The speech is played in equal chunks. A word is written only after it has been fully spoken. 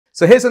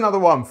So here's another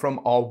one from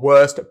our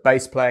worst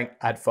bass playing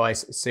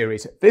advice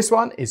series. This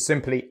one is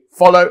simply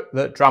follow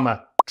the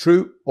drummer.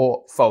 True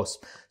or false?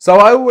 So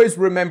I always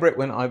remember it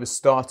when I was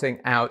starting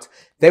out.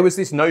 There was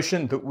this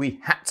notion that we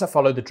had to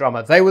follow the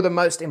drummer. They were the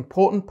most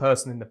important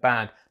person in the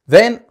band.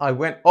 Then I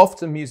went off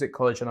to music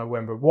college and I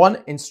remember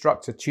one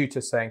instructor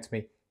tutor saying to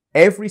me,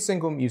 every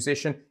single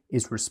musician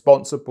is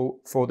responsible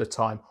for the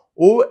time.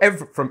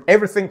 From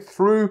everything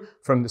through,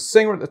 from the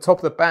singer at the top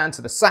of the band,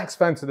 to the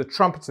saxophone, to the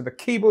trumpet, to the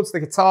keyboards,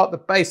 the guitar, the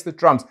bass, the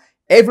drums.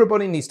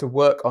 Everybody needs to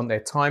work on their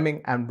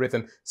timing and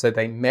rhythm so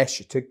they mesh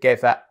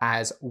together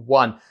as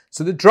one.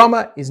 So the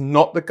drummer is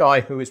not the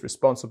guy who is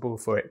responsible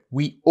for it.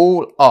 We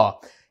all are.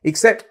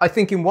 Except I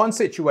think in one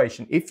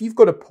situation, if you've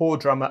got a poor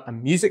drummer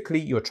and musically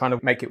you're trying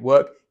to make it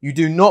work, you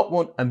do not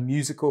want a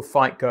musical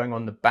fight going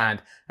on in the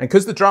band. And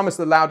because the drummer's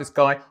the loudest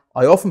guy,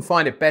 I often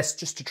find it best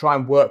just to try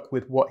and work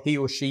with what he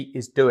or she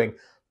is doing.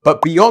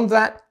 But beyond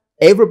that,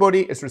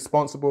 everybody is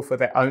responsible for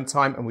their own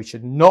time and we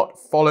should not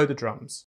follow the drums.